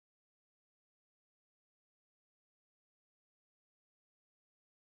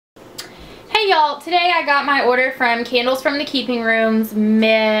Hey y'all, today I got my order from Candles from the Keeping Room's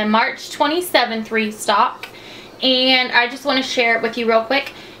March 27th restock, and I just want to share it with you real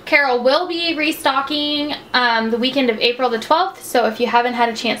quick. Carol will be restocking the weekend of April the 12th, so if you haven't had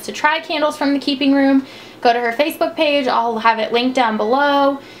a chance to try Candles from the Keeping Room, go to her Facebook page. I'll have it linked down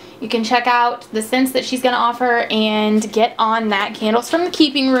below. You can check out the scents that she's going to offer and get on that Candles from the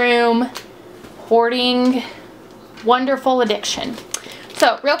Keeping Room hoarding wonderful addiction.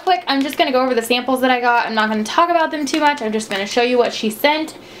 So real quick, I'm just going to go over the samples that I got. I'm not going to talk about them too much. I'm just going to show you what she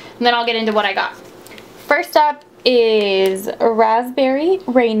sent, and then I'll get into what I got. First up is Raspberry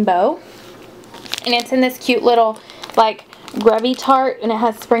Rainbow, and it's in this cute little like grubby tart, and it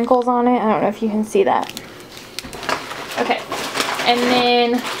has sprinkles on it. I don't know if you can see that. Okay, and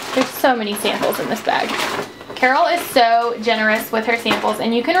then there's so many samples in this bag. Carol is so generous with her samples,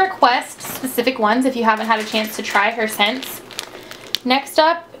 and you can request specific ones if you haven't had a chance to try her scents. Next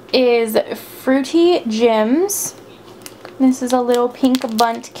up is Fruity Gems. This is a little pink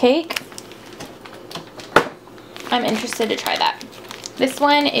bundt cake. I'm interested to try that. This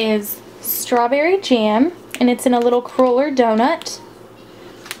one is Strawberry Jam, and it's in a little cruller donut.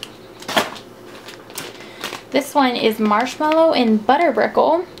 This one is Marshmallow and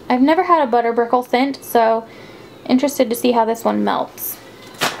Butterbrickle. I've never had a Butterbrickle scent, so interested to see how this one melts.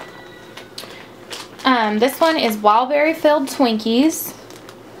 This one is Wildberry Filled Twinkies,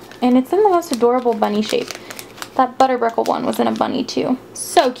 and it's in the most adorable bunny shape. That Butterbrickle one was in a bunny too.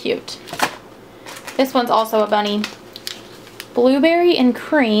 So cute. This one's also a bunny. Blueberry and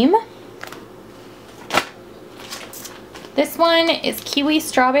Cream. This one is Kiwi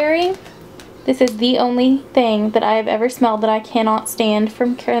Strawberry. This is the only thing that I have ever smelled that I cannot stand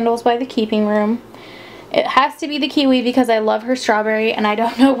from Candles by the Keeping Room. It has to be the kiwi because I love her strawberry, and I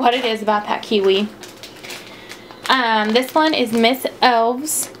don't know what it is about that kiwi. This one is Miss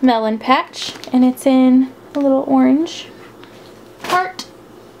Elves Melon Patch, and it's in a little orange heart.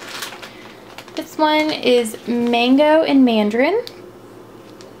 This one is Mango and Mandarin.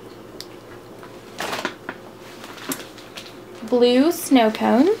 Blue Snow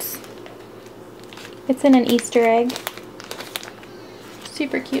Cones. It's in an Easter egg.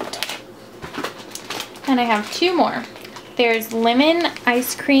 Super cute. And I have two more. There's Lemon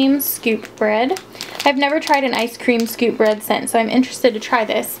Ice Cream Scoop Bread. I've never tried an ice cream scoop bread scent, so I'm interested to try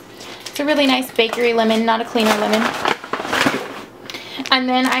this. It's a really nice bakery lemon, not a cleaner lemon. And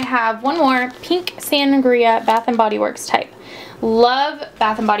then I have one more, Pink Sangria Bath & Body Works type. Love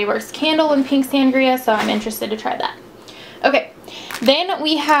Bath & Body Works candle in pink sangria, so I'm interested to try that. Okay, then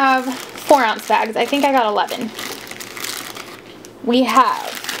we have 4-ounce bags. I think I got 11. We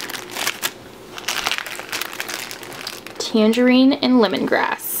have Tangerine and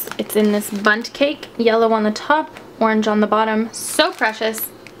Lemongrass. It's in this bundt cake, yellow on the top, orange on the bottom. So precious.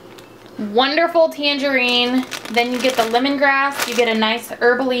 Wonderful tangerine. Then you get the lemongrass. You get a nice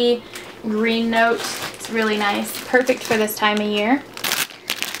herbally green note. It's really nice. Perfect for this time of year.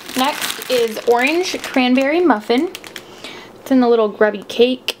 Next is Orange Cranberry Muffin. It's in the little grubby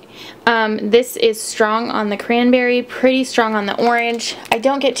cake. This is strong on the cranberry, pretty strong on the orange. I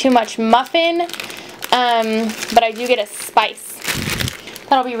don't get too much muffin, but I do get a spice.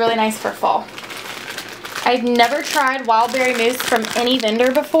 That'll be really nice for fall. I've never tried Wildberry Mousse from any vendor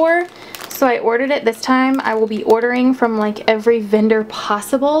before, so I ordered it this time. I will be ordering from like every vendor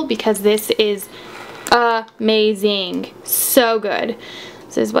possible because this is amazing. So good.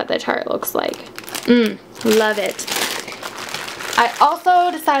 This is what the tart looks like. Love it. I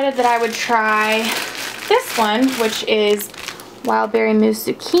also decided that I would try this one, which is Wildberry Mousse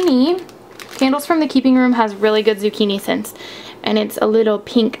Zucchini. Candles from the Keeping Room has really good zucchini scents, and it's a little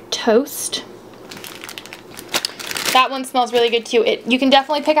pink toast. That one smells really good too. You can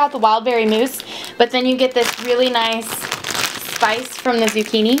definitely pick out the Wildberry Mousse, but then you get this really nice spice from the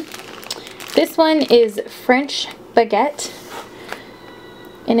zucchini. This one is French Baguette,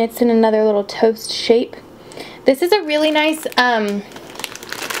 and it's in another little toast shape. This is a really nice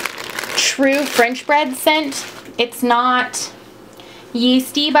true French bread scent. It's not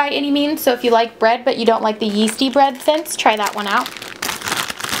yeasty by any means, so if you like bread but you don't like the yeasty bread scents, try that one out.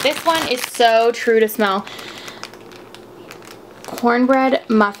 This one is so true to smell. Cornbread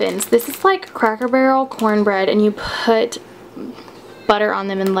muffins. This is like Cracker Barrel cornbread, and you put butter on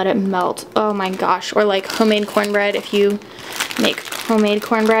them and let it melt. Oh my gosh. Or like homemade cornbread if you make homemade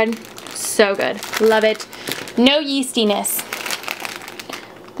cornbread. So good. Love it. No yeastiness.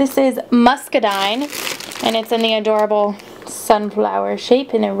 This is Muscadine, and it's in the adorable sunflower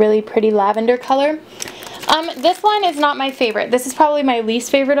shape in a really pretty lavender color. This one is not my favorite. This is probably my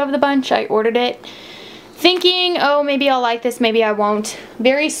least favorite of the bunch. I ordered it thinking, oh, maybe I'll like this, maybe I won't.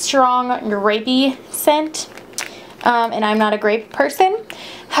 Very strong grapey scent, and I'm not a grape person.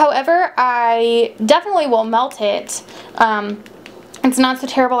 However, I definitely will melt it. It's not so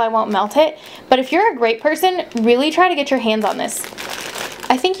terrible I won't melt it, but if you're a grape person, really try to get your hands on this.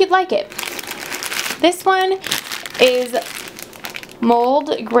 I think you'd like it. This one is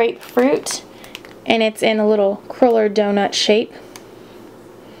mulled grapefruit, and it's in a little cruller donut shape.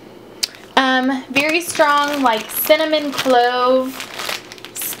 Very strong, like cinnamon clove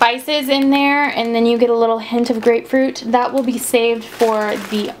spices in there, and then you get a little hint of grapefruit. That will be saved for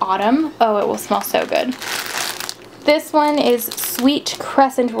the autumn. Oh, it will smell so good. This one is sweet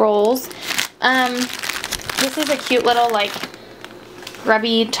crescent rolls. This is a cute little like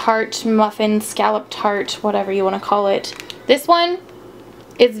grubby tart muffin, scallop tart, whatever you want to call it. This one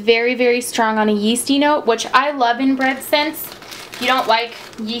is very, very strong on a yeasty note, which I love in bread scents. If you don't like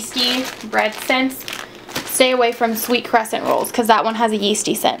yeasty bread scents, stay away from sweet crescent rolls because that one has a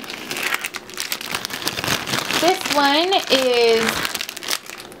yeasty scent. This one is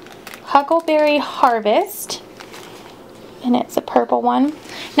Huckleberry Harvest, and it's a purple one.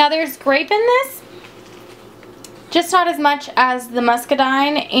 Now there's grape in this, just not as much as the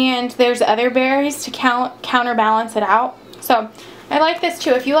muscadine, and there's other berries to counterbalance it out. So I like this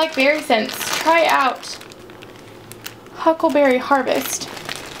too. If you like berry scents, try out Huckleberry Harvest.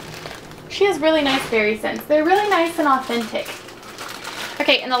 She has really nice berry scents. They're really nice and authentic.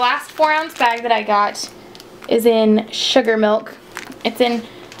 Okay, and the last 4-ounce bag that I got is in sugar milk. It's in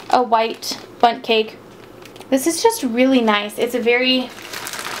a white bundt cake. This is just really nice. It's a very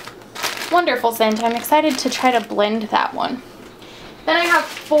wonderful scent. I'm excited to try to blend that one. Then I have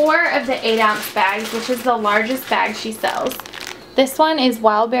 4 of the 8-ounce bags, which is the largest bag she sells. This one is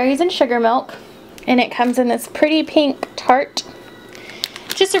wild berries and sugar milk, and it comes in this pretty pink tart.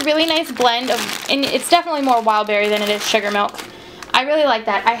 Just a really nice blend of, and it's definitely more wild berry than it is sugar milk. I really like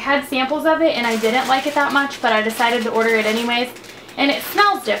that. I had samples of it and I didn't like it that much, but I decided to order it anyways, and it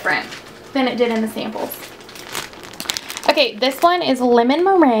smells different than it did in the samples. Okay, this one is lemon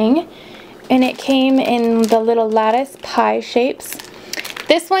meringue, and it came in the little lattice pie shapes.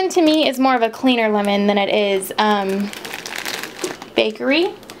 This one to me is more of a cleaner lemon than it is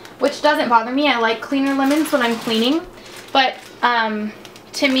bakery, which doesn't bother me. I like cleaner lemons when I'm cleaning, but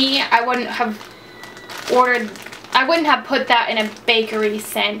to me, I wouldn't have put that in a bakery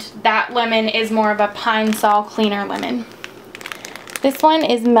scent. That lemon is more of a Pine Sol cleaner lemon. This one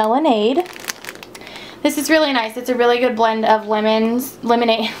is Melonade. This is really nice. It's a really good blend of lemonade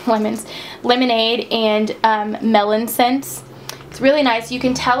and melon scents. It's really nice. You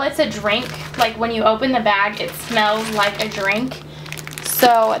can tell it's a drink. Like when you open the bag, it smells like a drink.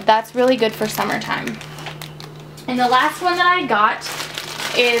 So that's really good for summertime. And the last one that I got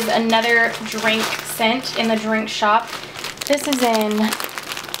is another drink scent in the drink shop. This is in,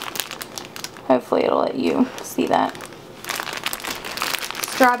 hopefully it'll let you see that,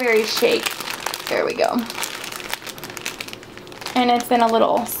 Strawberry Shake. There we go. And it's in a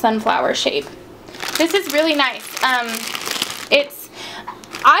little sunflower shape. This is really nice.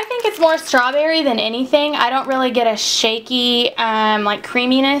 I think it's more strawberry than anything. I don't really get a shaky like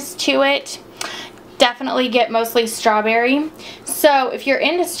creaminess to it. Definitely get mostly strawberry. So if you're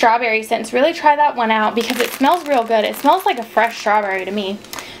into strawberry scents, really try that one out because it smells real good. It smells like a fresh strawberry to me.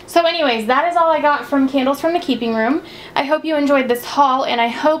 So anyways, that is all I got from Candles from the Keeping Room. I hope you enjoyed this haul, and I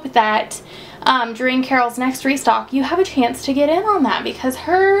hope that during Carol's next restock, you have a chance to get in on that because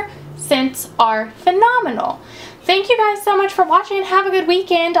her scents are phenomenal. Thank you guys so much for watching. Have a good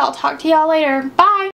weekend. I'll talk to y'all later. Bye.